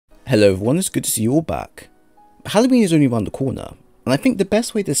Hello everyone, it's good to see you all back. Halloween is only around the corner, and I think the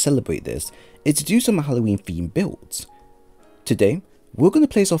best way to celebrate this is to do some Halloween themed builds. Today, we're going to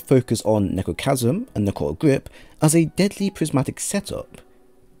place our focus on Necrochasm and Necrotic Grip as a deadly prismatic setup.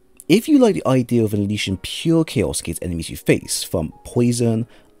 If you like the idea of unleashing pure chaos against enemies you face, from poison,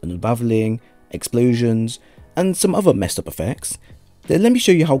 unraveling, explosions, and some other messed up effects, then let me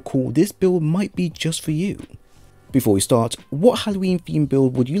show you how cool this build might be just for you. Before we start, what Halloween themed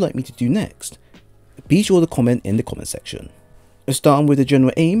build would you like me to do next? Be sure to comment in the comment section. Starting with the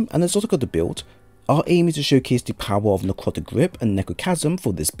general aim and exotic of the build, our aim is to showcase the power of Necrotic Grip and Necrochasm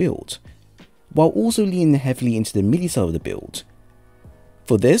for this build, while also leaning heavily into the melee side of the build.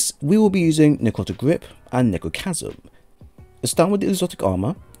 For this, we will be using Necrotic Grip and Necrochasm. Starting with the exotic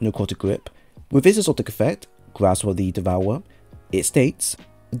armor, Necrotic Grip, with its exotic effect, Grasp of the Devourer, it states,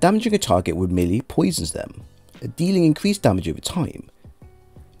 damaging a target with melee poisons them, dealing increased damage over time.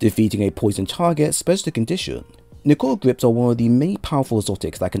 Defeating a poison target special the condition. Necrotic Grips are one of the many powerful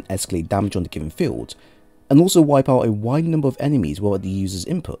exotics that can escalate damage on the given field, and also wipe out a wide number of enemies without the user's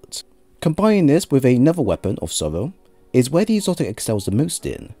input. Combining this with another weapon of Sorrow is where the exotic excels the most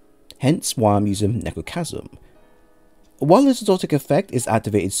in, hence why I'm using Necrochasm. While this exotic effect is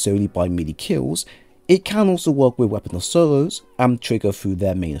activated solely by melee kills, it can also work with Weapon of Sorrows and trigger through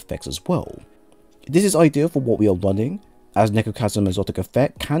their main effects as well. This is ideal for what we are running, as Necrochasm exotic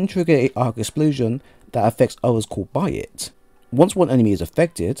effect can trigger an arc explosion that affects others caught by it. Once one enemy is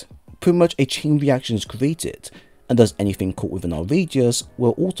affected, pretty much a chain reaction is created, and thus anything caught within our radius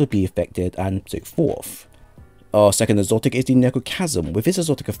will also be affected and so forth. Our second exotic is the Necrochasm with its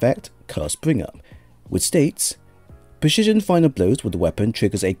exotic effect, Curse Bringer, which states, precision final blows with the weapon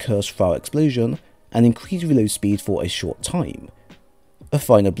triggers a curse fire explosion and increased reload speed for a short time. A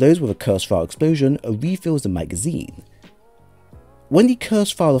final blows with a curse fire explosion refills the magazine. When the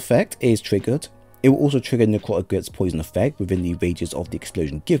curse fire effect is triggered, it will also trigger Necrotic Grip's poison effect within the radius of the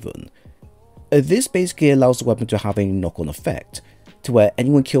explosion given. This basically allows the weapon to have a knock-on effect, to where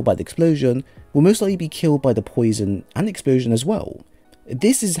anyone killed by the explosion will most likely be killed by the poison and explosion as well.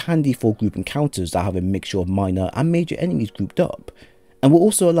 This is handy for group encounters that have a mixture of minor and major enemies grouped up, and will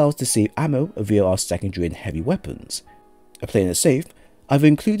also allow us to save ammo via our secondary and heavy weapons. Playing it safe, I've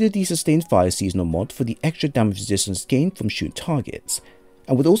included the Sustained Fire seasonal mod for the extra damage resistance gained from shooting targets,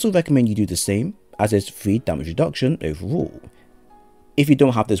 and would also recommend you do the same, as it's free damage reduction overall. If you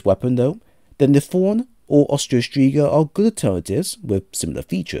don't have this weapon though, then the Thorn or Ostrostriga are good alternatives with similar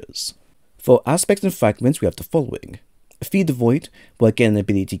features. For aspects and fragments we have the following. Feed the Void, where getting an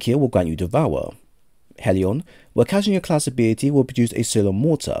ability kill will grant you Devour. Hellion, where casting your class ability will produce a solar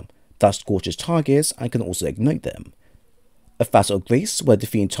mortar that scorches targets and can also ignite them. A Facet of Grace, where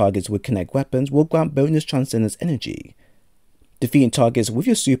defeating targets with kinetic weapons will grant bonus Transcendence energy. Defeating targets with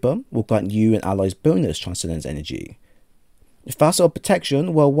your super will grant you and allies bonus Transcendence energy. A Facet of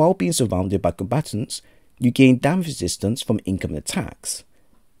Protection, where while being surrounded by combatants, you gain damage resistance from incoming attacks.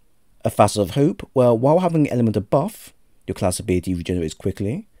 A Facet of Hope, where while having an element of buff, your class ability regenerates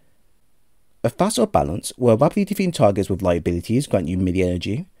quickly. A Facet of Balance, where rapidly defeating targets with light abilities grant you melee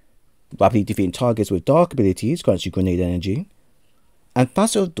energy. Rapidly defeating targets with dark abilities grants you grenade energy. And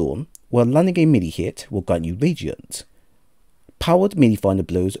Facet of Dawn, where landing a melee hit will grant you Radiant. Powered melee final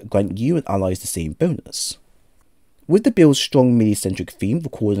blows grant you and allies the same bonus. With the build's strong melee-centric theme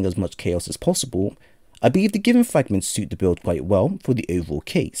recording as much chaos as possible, I believe the given fragments suit the build quite well for the overall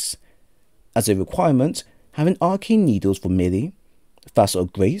case. As a requirement, having arcane needles for melee, Facet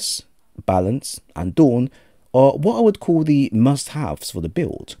of Grace, Balance, and Dawn are what I would call the must-haves for the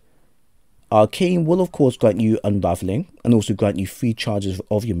build. Arcane will of course grant you Unraveling and also grant you 3 charges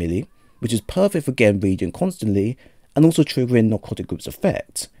of your melee, which is perfect for getting Radiant constantly and also triggering Necrotic Grip's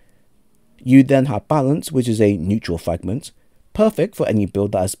effect. You then have Balance, which is a neutral fragment, perfect for any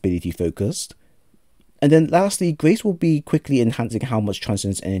build that is ability focused. And then lastly, Grace will be quickly enhancing how much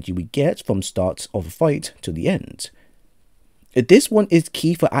Transcendence energy we get from start of a fight to the end. This one is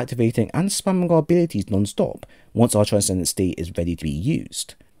key for activating and spamming our abilities non-stop once our Transcendence state is ready to be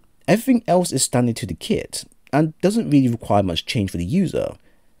used. Everything else is standard to the kit, and doesn't really require much change for the user.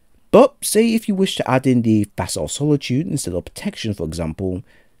 But say if you wish to add in the Facet of Solitude instead of Protection for example,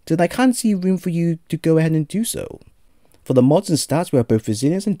 then I can see room for you to go ahead and do so. For the mods and stats we have both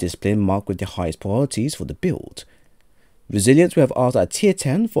Resilience and Discipline marked with the highest priorities for the build. Resilience we have ours at tier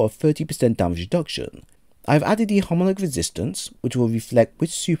 10 for a 30% damage reduction. I have added the Harmonic Resistance, which will reflect which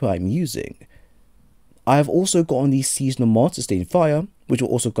super I am using. I have also got on the seasonal mod Sustained Fire, which will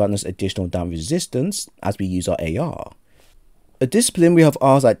also grant us additional damage resistance as we use our AR. A Discipline we have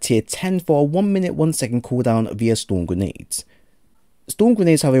ours at tier 10 for a 1 minute 1 second cooldown via Storm Grenades. Storm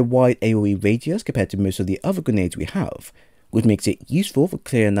grenades have a wide AoE radius compared to most of the other grenades we have, which makes it useful for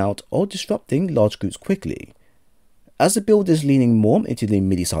clearing out or disrupting large groups quickly. As the build is leaning more into the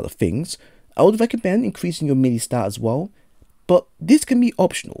melee side of things, I would recommend increasing your melee stat as well, but this can be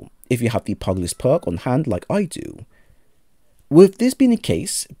optional if you have the Pugless perk on hand like I do. With this being the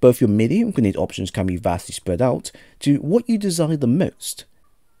case, both your melee and grenade options can be vastly spread out to what you desire the most.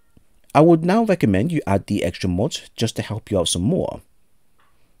 I would now recommend you add the extra mods just to help you out some more.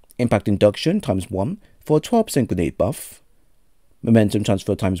 Impact Induction ×1 for a 12% grenade buff, Momentum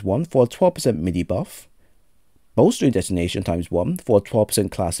Transfer ×1 for a 12% melee buff, Bolstering Detonation ×1 for a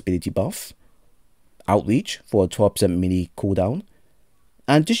 12% class ability buff, Outreach for a 12% melee cooldown,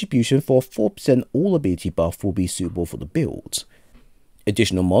 and Distribution for a 4% all ability buff will be suitable for the build.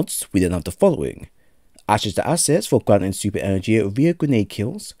 Additional mods, we then have the following: Ashes to Assets for granting super energy via grenade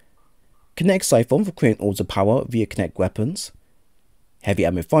kills, Kinetic Siphon for creating orbs of power via kinetic weapons, Heavy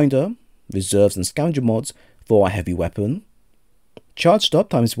Ammo Finder, Reserves and Scavenger mods for a heavy weapon, Charge Stop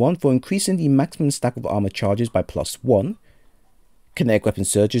 ×1 for increasing the maximum stack of armor charges by +1, Kinetic Weapon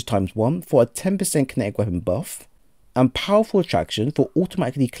Surges ×1 for a 10% kinetic weapon buff, and Powerful Attraction for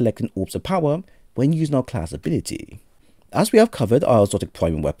automatically collecting orbs of power when using our class ability. As we have covered our exotic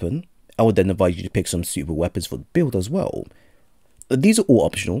priming weapon, I would then advise you to pick some suitable weapons for the build as well. These are all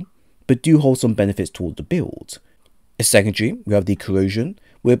optional, but do hold some benefits toward the build. As secondary, we have the Corrosion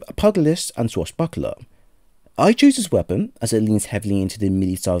with Pugless and Swashbuckler. I chose this weapon as it leans heavily into the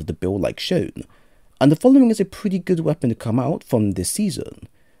melee side of the build like shown, and the following is a pretty good weapon to come out from this season.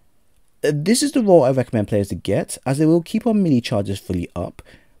 This is the role I recommend players to get, as it will keep our melee charges fully up,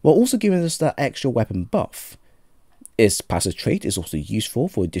 while also giving us that extra weapon buff. Its passive trait is also useful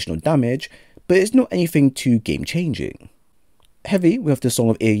for additional damage, but it's not anything too game changing. Heavy, we have the Song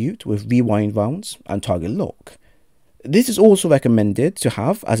of Eryut with Rewind rounds and Target Lock. This is also recommended to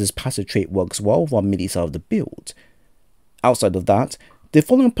have, as its passive trait works well with our melee side of the build. Outside of that, the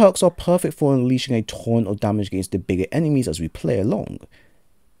following perks are perfect for unleashing a torrent of damage against the bigger enemies as we play along.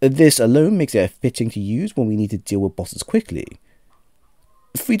 This alone makes it fitting to use when we need to deal with bosses quickly.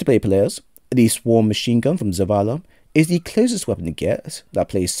 Free-to-play players, the Swarm Machine Gun from Zavala is the closest weapon to get that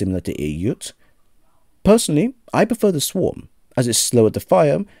plays similar to Eryut. Personally, I prefer the Swarm, as it's slower to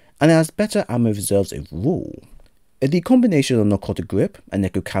fire and it has better ammo reserves overall. The combination of Necrotic Grip and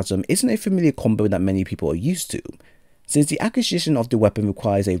Necrochasm isn't a familiar combo that many people are used to, since the acquisition of the weapon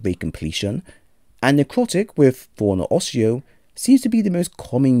requires a raid completion, and Necrotic with Thorn or Osseo seems to be the most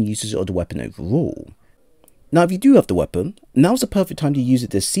common usage of the weapon overall. Now if you do have the weapon, now's the perfect time to use it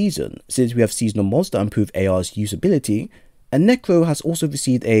this season, since we have seasonal mods that improve AR's usability, and Necro has also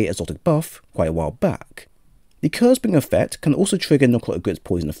received a exotic buff quite a while back. The Curse Bring effect can also trigger Necrotic Grip's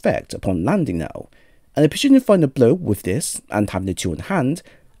poison effect upon landing now, and the precision finder blow with this, and having the two in hand,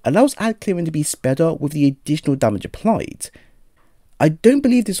 allows ad clearing to be sped up with the additional damage applied. I don't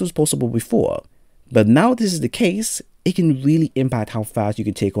believe this was possible before, but now this is the case, it can really impact how fast you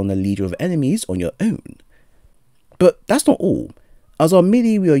can take on a leader of enemies on your own. But that's not all, as our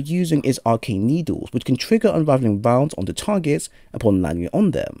melee we are using is Arcane Needles, which can trigger unraveling rounds onto targets upon landing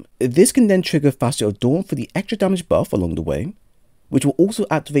on them. This can then trigger Facet of Dawn for the extra damage buff along the way, which will also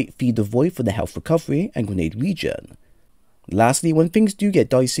activate Feed the Void for the health recovery and grenade regen. Lastly, when things do get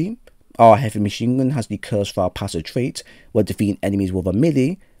dicey, our heavy machine gun has the Curse Fire passive trait, where defeating enemies with a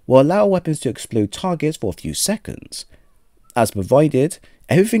melee will allow weapons to explode targets for a few seconds. As provided,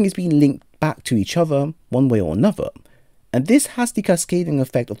 everything is being linked back to each other one way or another, and this has the cascading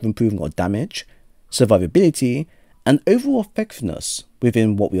effect of improving our damage, survivability, and overall effectiveness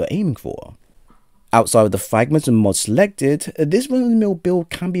within what we are aiming for. Outside of the fragments and mods selected, this run-of-the-mill build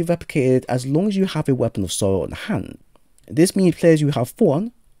can be replicated as long as you have a weapon of sorrow on hand. This means players who have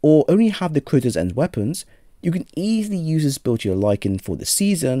fun, or only have the Critical End weapons, you can easily use this build to your liking for the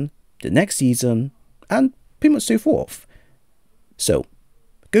season, the next season, and pretty much so forth. So,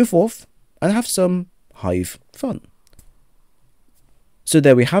 go forth and have some Hive fun. So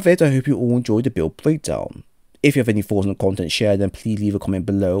there we have it. I hope you all enjoyed the build breakdown. If you have any thoughts on the content shared, then please leave a comment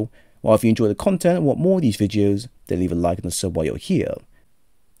below. Or if you enjoy the content and want more of these videos, then leave a like and a sub while you're here.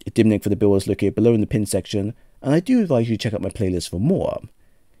 A dim link for the build is located below in the pin section, and I do advise you to check out my playlist for more.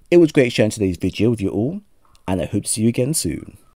 It was great sharing today's video with you all, and I hope to see you again soon.